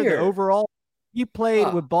player. Overall, he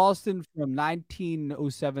played with Boston from 1907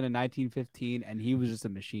 to 1915, and he was just a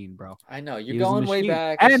machine, bro. I know. You're going way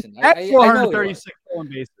back. And listen, at 436 stolen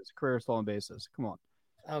bases, career stolen bases. Come on.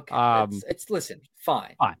 Okay. It's listen,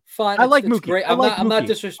 fine. I like Mookie. Great. I'm not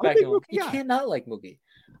disrespecting him. You guy. can't not like Mookie.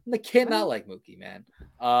 I can't not like Mookie, man.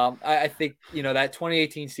 I think that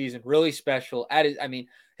 2018 season really special.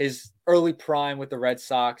 His early prime with the Red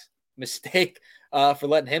Sox, mistake for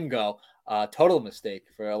letting him go. Total mistake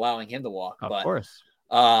for allowing him to walk. Of course.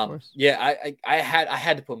 Yeah, I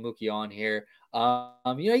had to put Mookie on here.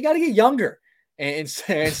 You got to get younger. And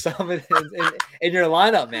some in your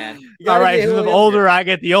lineup, man. All right, since I'm older, I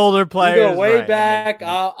get the older players. You go way back.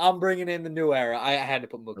 I'm bringing in the new era. I had to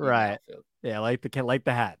put Mookie. Right. Yeah, like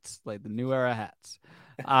the hats, like the new era hats.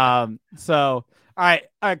 So all right,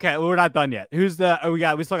 okay, well, we're not done yet. Who's the?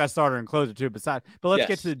 We still got starter and closer too. But let's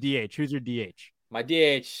get to the DH. Who's your DH? My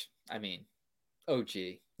DH. OG,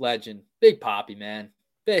 legend, Big Papi, man.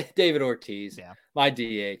 David Ortiz. Yeah. My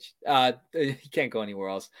DH. He can't go anywhere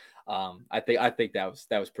else. I think that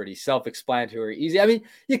was pretty self-explanatory, easy. I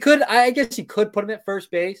guess you could put him at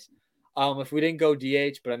first base, if we didn't go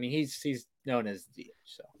DH. But he's known as DH.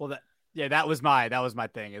 So that was my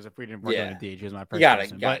thing. Is if we didn't work on a DH, he was my first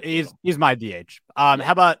person. But he's my DH. How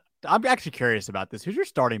about? I'm actually curious about this. Who's your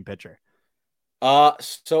starting pitcher?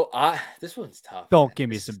 This one's tough. Don't give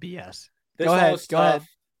me some BS. Go ahead.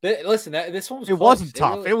 Listen, this one was. It wasn't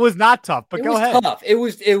tough. It was not tough. But go ahead. Tough. It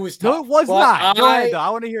was tough. No, it was not. Go ahead, though. I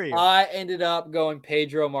want to hear you. I ended up going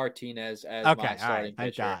Pedro Martinez as my starting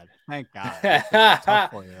pitcher. Thank God.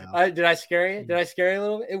 Did I scare you? Did I scare you a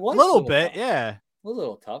little bit? It was a little bit, tough. yeah. It was a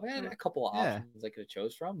little tough. I had a couple of options I could have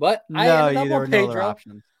chose from, but I ended up on Pedro.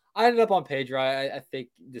 I ended up on Pedro. I think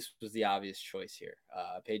this was the obvious choice here.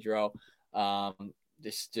 Pedro.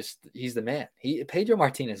 He's the man. Pedro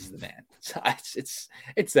Martinez is the man.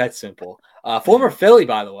 It's that simple. Former Philly,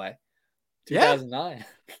 by the way, 2009.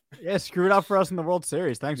 Yeah, screwed up for us in the World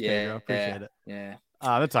Series. Thanks, Pedro. Appreciate it. Yeah.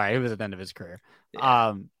 That's all right. He was at the end of his career.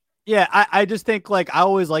 Yeah. I just think I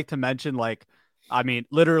always like to mention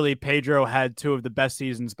literally Pedro had two of the best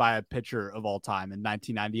seasons by a pitcher of all time in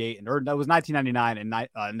 1998 or that was 1999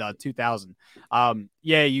 and 2000.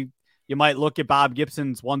 You might look at Bob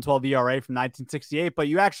Gibson's 1.12 ERA from 1968, but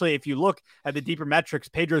if you look at the deeper metrics,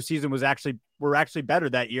 Pedro's season were actually better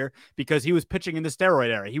that year because he was pitching in the steroid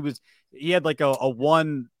era. He had like a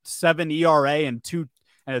 1.7 ERA and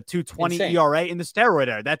a 2.20 ERA in the steroid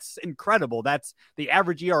era. That's incredible. That's the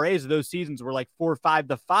average ERAs of those seasons were like 4.5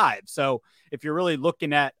 to 5. So if you're really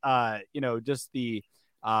looking at just the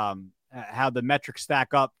how the metrics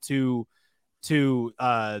stack up to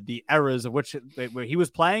the eras of which where he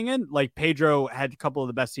was playing in, like Pedro had a couple of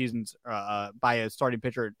the best seasons by a starting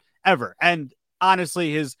pitcher ever. And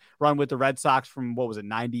honestly, his run with the Red Sox from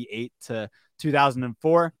 98 to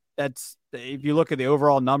 2004, that's, if you look at the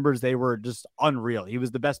overall numbers, they were just unreal. He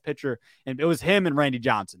was the best pitcher, and it was him and Randy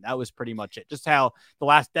Johnson. That was pretty much it. Just how the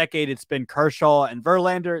last decade it's been Kershaw and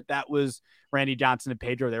Verlander. That was Randy Johnson and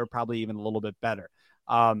Pedro. They were probably even a little bit better.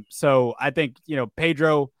 So I think,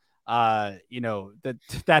 Pedro,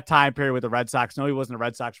 that time period with the Red Sox. No, he wasn't a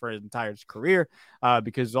Red Sox for his entire career,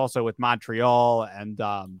 because also with Montreal and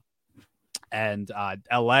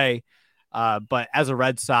LA. But as a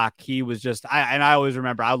Red Sox, he was just, I always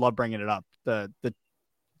remember, I love bringing it up, the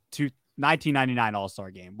 1999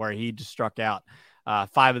 All-Star game where he just struck out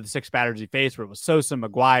 5 of the 6 batters he faced, where it was Sosa,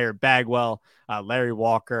 McGuire, Bagwell, Larry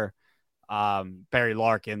Walker, Barry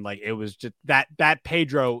Larkin. Like, it was just that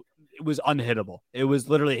Pedro it was unhittable. It was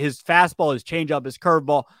literally his fastball, his changeup, his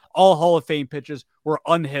curveball, all Hall of Fame pitches were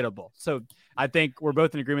unhittable. So I think we're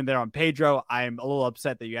both in agreement there on Pedro. I'm a little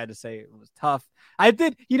upset that you had to say it was tough. I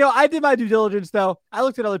did my due diligence though. I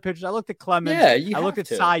looked at other pitchers. I looked at Clemens. Yeah, you I looked at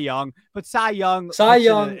Cy Young, but Cy Young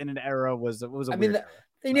in an era was a weird era.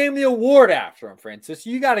 They named the award after him, Francis.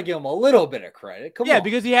 You got to give him a little bit of credit. Come on. Yeah,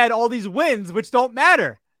 because he had all these wins, which don't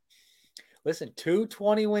matter. Listen, 2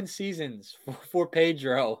 20-win seasons for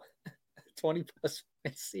Pedro. 20-plus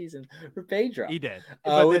win season for Pedro. He did.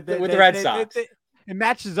 With the Red Sox. It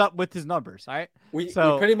matches up with his numbers, all right? We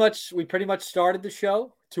pretty much started the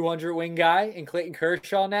show. 200-win guy in Clayton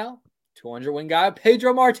Kershaw now. 200-win guy,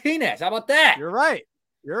 Pedro Martinez. How about that? You're right.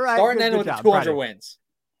 Starting end with the 200 wins.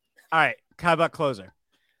 All right. How about closer?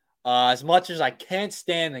 As much as I can't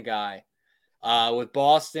stand the guy, with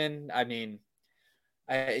Boston, I mean,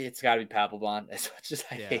 it's got to be Papelbon. As much as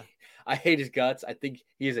I hate his guts. I think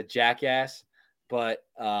he is a jackass, but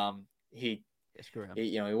he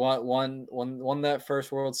won that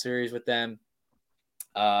first World Series with them.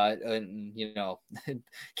 And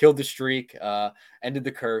killed the streak, ended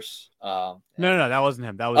the curse. No, that wasn't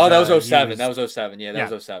him. That was that was 07. That was 07. Yeah,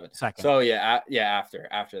 that was 07. Second. So after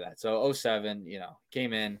that. So 07,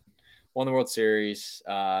 came in, won the World Series,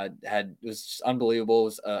 was just unbelievable,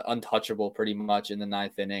 was untouchable pretty much in the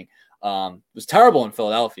ninth inning. Was terrible in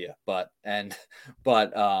Philadelphia, but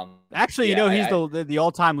actually, he's the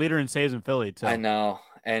all-time leader in saves in Philly too. I know.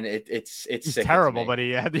 And it's terrible, but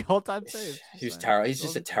he had the all-time saves. He's terrible. He's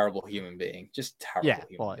just a terrible human being. Just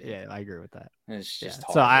terrible. Yeah, I agree with that. And it's just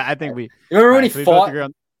so I think we. You remember when he fought? Do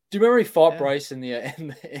you remember he fought Bryce in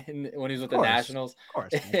when he was with the Nationals? Of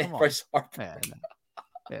course, Bryce Harper.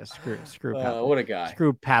 Yeah, screw. What a guy.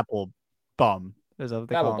 Screw Papel bum. Is that what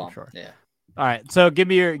they call him? Sure. Yeah. All right, so give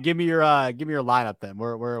me your lineup then.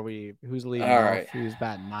 Where are we? Who's leading off? Right. Who's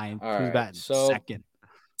batting ninth? All who's right. batting second?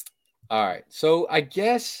 All right, so I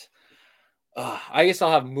guess I'll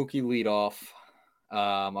have Mookie lead off.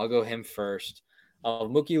 I'll go him first. I'll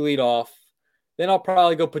have Mookie lead off. Then I'll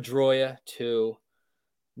probably go Pedroia 2,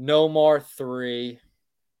 Nomar 3.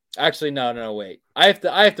 Actually, no, wait. I have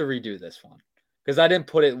to redo this one because I didn't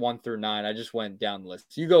put it 1 through 9. I just went down the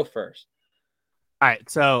list. You go first. All right,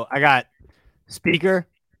 so I got Speaker,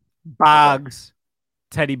 Boggs,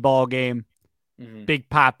 Teddy Ballgame, Big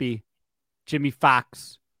Papi, Jimmy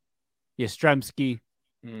Fox, Yastrzemski,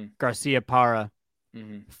 Garcia Parra,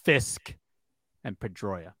 Fisk, and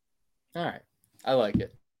Pedroia. All right, I like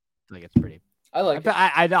it. I think it's pretty. I like it.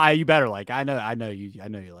 I you better like. I know you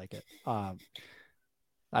like it. I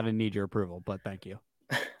didn't need your approval, but thank you.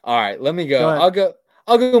 All right, let me go. I'll go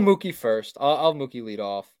Mookie first. I'll Mookie lead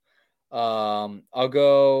off. I'll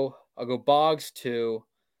go Boggs 2.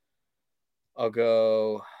 I'll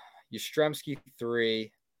go Yastrzemski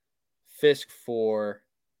 3, Fisk 4.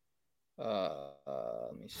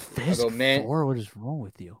 Let me see. Fisk 4? What is wrong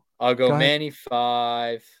with you? I'll go Manny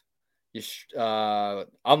 5.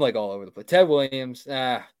 I'm like all over the place. Ted Williams.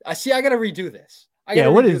 I gotta redo this.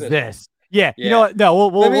 What is this? Yeah, you know what? No,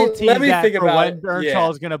 we'll tease that think for when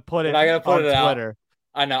Earnshaw's gonna put it. I gotta put it on Twitter. Out.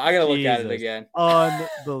 I know. I gotta look at it again.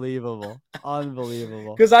 Unbelievable.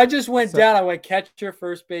 Because I just went down. I went catcher,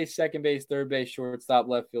 first base, second base, third base, shortstop,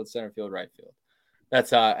 left field, center field, right field.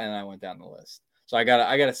 That's how. And I went down the list. So I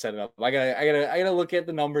gotta set it up. I gotta look at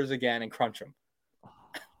the numbers again and crunch them.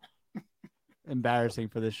 Embarrassing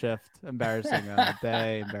for the shift. Embarrassing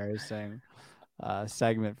day. Embarrassing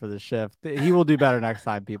segment for the shift. He will do better next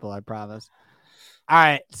time, people. I promise. All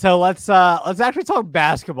right, so let's actually talk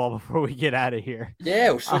basketball before we get out of here.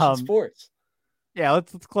 Yeah, we're switching sports. Yeah,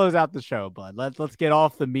 let's close out the show, bud. Let's get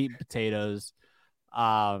off the meat and potatoes,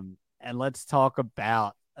 and let's talk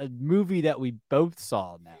about a movie that we both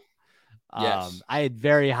saw now. Yes. I had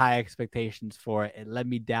very high expectations for it. It let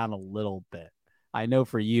me down a little bit. I know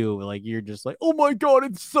for you, like you're just like, oh my God,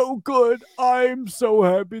 it's so good. I'm so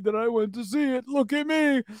happy that I went to see it. Look at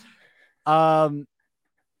me.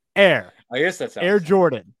 Air. I guess that's Air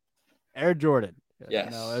Jordan. Air Jordan.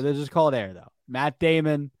 Yes. No, they just call it Air though. Matt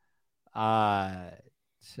Damon.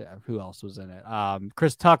 Who else was in it?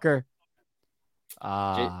 Chris Tucker.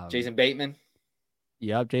 Jason Bateman.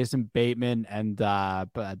 Yep, Jason Bateman and Ben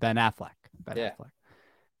Affleck. Affleck.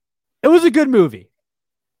 It was a good movie.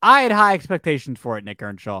 I had high expectations for it, Nick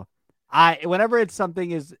Earnshaw. Whenever it's something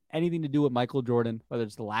is anything to do with Michael Jordan, whether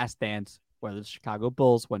it's The Last Dance, whether it's Chicago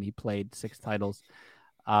Bulls when he played 6 titles,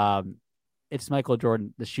 it's Michael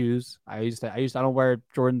Jordan. The shoes I don't wear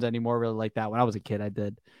Jordans anymore really like that. When I was a kid, I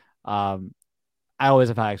did. I always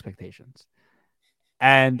have high expectations,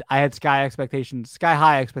 and I had sky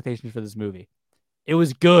high expectations for this movie. It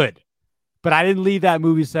was good. But I didn't leave that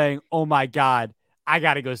movie saying, "Oh my god, I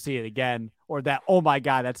got to go see it again," or that, "Oh my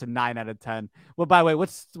god, that's a 9 out of 10." Well, by the way, what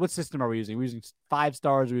system are we using? We're using 5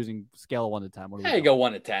 stars. We're using scale of 1 to 10. What are we There you doing? go,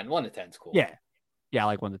 1 to 10. 1 to 10 is cool. Yeah, yeah, I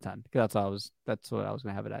like 1 to 10 because that's what I was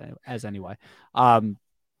gonna have it as anyway. I'm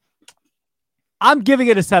giving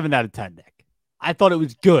it a 7 out of 10, Nick. I thought it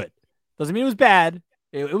was good. Doesn't mean it was bad.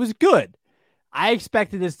 It was good. I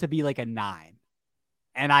expected this to be like a 9,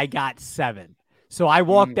 and I got 7. So I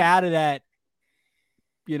walked out of that,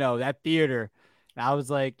 that theater, and I was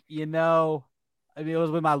like, I mean, it was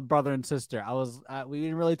with my brother and sister. We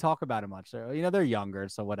didn't really talk about it much. They're younger,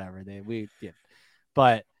 so whatever.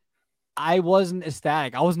 But I wasn't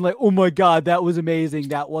ecstatic. I wasn't like, oh my god, that was amazing.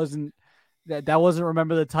 That wasn't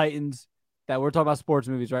Remember the Titans. That we're talking about sports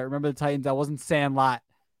movies, right? Remember the Titans. That wasn't Sandlot.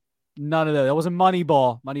 None of that. That wasn't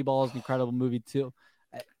Moneyball. Moneyball is an incredible movie too.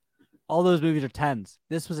 All those movies are 10s.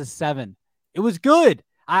 This was a 7. It was good.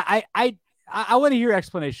 I want to hear your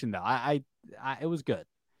explanation though. It was good.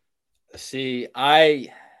 See,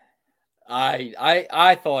 I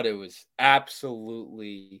thought it was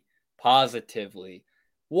absolutely, positively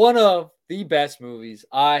one of the best movies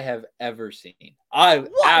I have ever seen.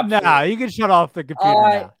 No, you can shut off the computer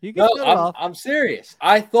now. You can shut it off. I'm serious.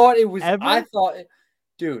 I thought it was. Ever?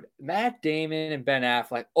 Dude, Matt Damon and Ben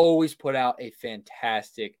Affleck always put out a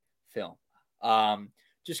fantastic film.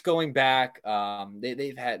 Just going back,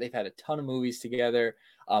 they've had a ton of movies together.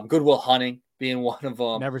 Good Will Hunting being one of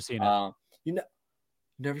them. Never seen it.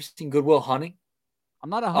 Never seen Good Will Hunting? I'm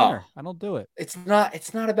not a hunter. I don't do it. It's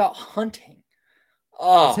not about hunting.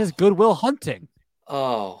 Oh, it says Good Will Hunting.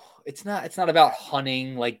 Oh, it's not about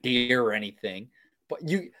hunting like deer or anything. But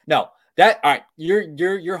all right.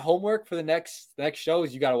 Your homework for the next show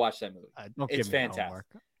is you got to watch that movie. It's fantastic.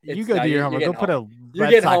 You go do your homework. Go put a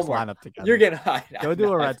Red Sox lineup together. You're getting go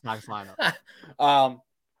do a Red Sox lineup.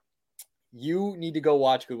 You need to go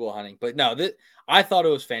watch Good Will Hunting. But no, I thought it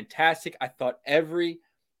was fantastic. I thought every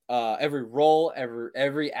role,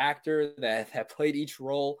 every actor that played each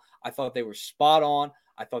role, I thought they were spot on.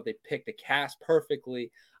 I thought they picked the cast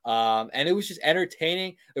perfectly. And it was just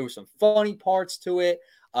entertaining. There were some funny parts to it.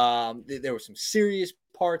 There were some serious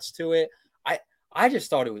parts to it. I just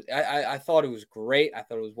thought it was I thought it was great. I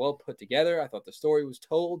thought it was well put together. I thought the story was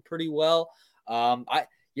told pretty well.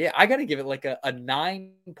 I got to give it like a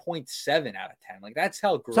 9.7 out of 10. Like that's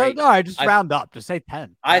how great. So no, I just round up. Just say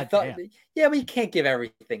 10. I thought, yeah, but you can't give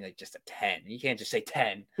everything like just a 10. You can't just say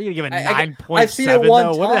 10. You're gonna give it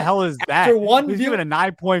 9.7. What the hell is that? After one Who's giving a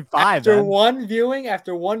 9.5? After one viewing,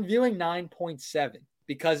 9.7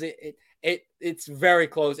 because it's very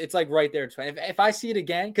close. It's like right there. If I see it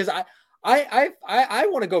again, because I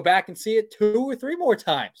want to go back and see it 2 or 3 more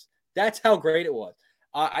times. That's how great it was.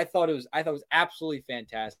 I thought it was absolutely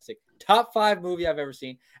fantastic. Top 5 movie I've ever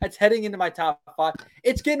seen. That's heading into my top 5.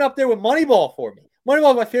 It's getting up there with Moneyball for me.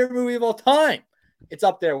 Moneyball is my favorite movie of all time. It's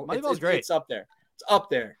up there. Moneyball's great. It's up there. It's up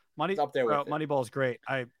there. It's up there with it. Moneyball's great.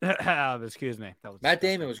 Excuse me. Matt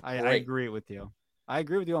Damon was great. I agree with you. I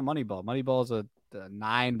agree with you on Moneyball. Moneyball is a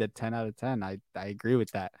 9 to 10 out of 10. I agree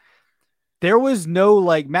with that. There was no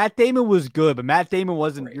Matt Damon was good, but Matt Damon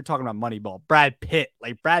wasn't. Right. You're talking about Moneyball. Brad Pitt,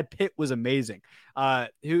 Brad Pitt was amazing.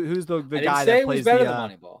 Who's the guy that plays better than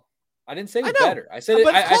Moneyball? I didn't say it was better. I said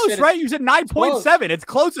but it's close, right? You said 9.7. It's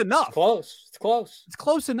close enough. It's close. It's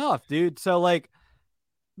close enough, dude. So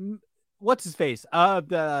what's his face?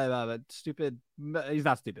 Stupid. He's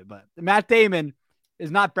not stupid, but Matt Damon is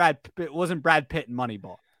not Brad Pitt. It wasn't Brad Pitt in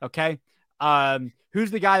Moneyball. Okay. Who's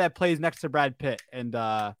the guy that plays next to Brad Pitt and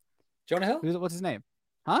Jonah Hill? What's his name?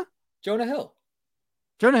 Huh? Jonah Hill.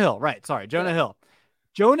 Jonah Hill, right. Sorry, Jonah Hill.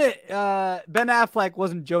 Ben Affleck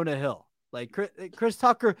wasn't Jonah Hill. Chris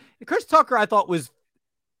Tucker, I thought was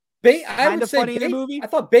kind of funny in the movie. I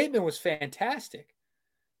thought Bateman was fantastic.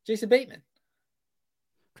 Jason Bateman.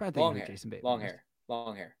 I'm trying to think of Jason Bateman. Long hair.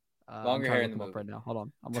 Longer hair in the movie. Right now. Hold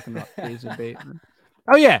on. I'm looking up Jason Bateman.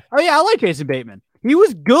 Oh yeah. I like Jason Bateman. He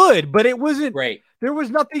was good, but it wasn't great. There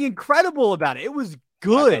was nothing incredible about it. It was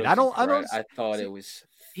good. I thought it was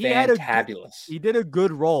fantabulous. He did a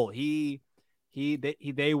good role. They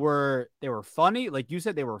were funny. Like you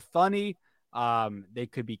said, they were funny. They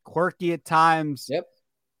could be quirky at times. Yep.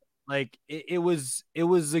 It was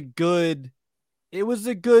a good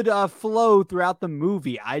flow throughout the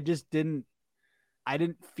movie. I didn't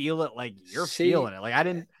feel it like you're feeling it.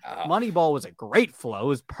 Moneyball was a great flow. It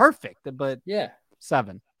was perfect, but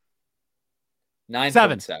 7.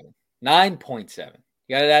 9.7. 9.7.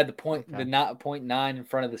 You got to add the point, the 0.9 in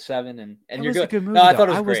front of the 7, and you're good. Good movie, no, I thought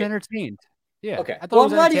it was I great. was entertained. Yeah. Okay. I thought I'm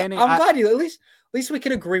glad you. At least we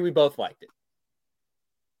can agree we both liked it.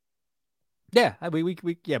 Yeah, we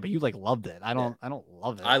yeah, but you like loved it. I don't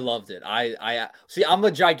love it. I loved it. I see. I'm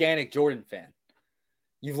a gigantic Jordan fan.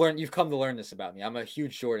 You've come to learn this about me. I'm a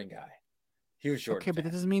huge Jordan guy. Huge Jordan. Okay, fan. but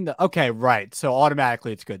that doesn't mean that. Okay, right. So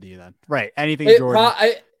automatically it's good to you then, right? Anything It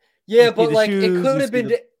Jordan. yeah, but like shoes, it could have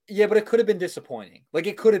been. Yeah, but it could have been disappointing. Like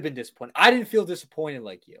it could have been disappointing. I didn't feel disappointed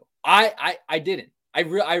like you. I didn't. I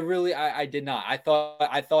really did not. I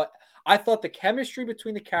thought the chemistry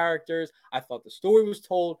between the characters. I thought the story was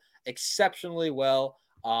told exceptionally well.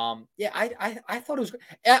 Yeah, I thought it was.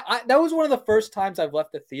 That was one of the first times I've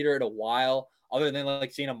left the theater in a while, other than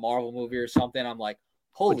like seeing a Marvel movie or something. I'm like,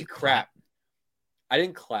 holy crap! I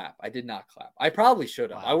didn't clap. I did not clap. I probably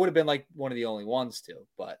should have. Wow. I would have been like one of the only ones to,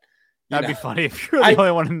 but that'd be funny if you're the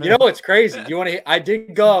only one in there. You know what's crazy? You want to? I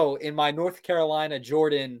did go in my North Carolina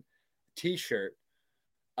Jordan T-shirt.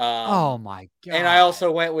 Oh my god! And I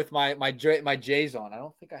also went with my J's on. I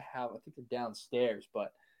don't think I have. I think they're downstairs.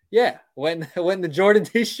 But yeah, when the Jordan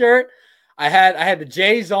T-shirt, I had the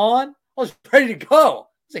J's on. I was ready to go. I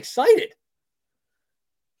was excited.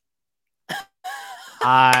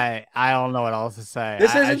 I don't know what else to say.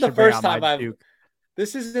 This isn't the first time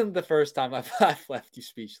This isn't the first time I've left you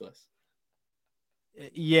speechless.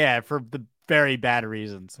 Yeah, for the very bad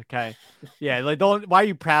reasons. Okay. Yeah, like why are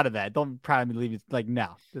you proud of that? Don't proud of me leaving. Like,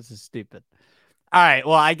 no, this is stupid. All right.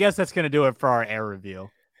 Well, I guess that's gonna do it for our air review.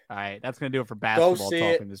 All right, that's gonna do it for basketball. Go see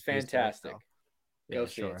talking it. This fantastic. Yeah, go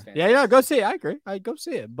sure. see it. Yeah, go see it. I agree. Go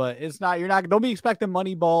see it. But it's not. You're not. Don't be expecting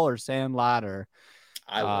Moneyball or Sandlot or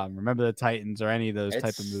Remember the Titans or any of those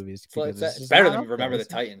type of movies. It's better than Remember the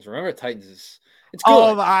Titans. Remember the Titans is. It's good.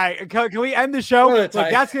 All right. Can we end the show? Look,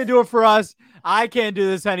 that's going to do it for us. I can't do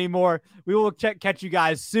this anymore. We will catch you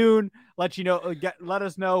guys soon. Let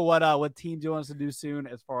us know what teams you want us to do soon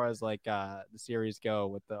as far as like the series go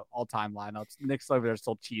with the all-time lineups. Nick's over there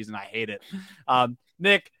still cheesing. I hate it.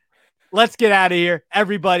 Nick, let's get out of here.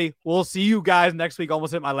 Everybody, we'll see you guys next week.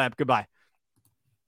 Almost hit my lamp. Goodbye.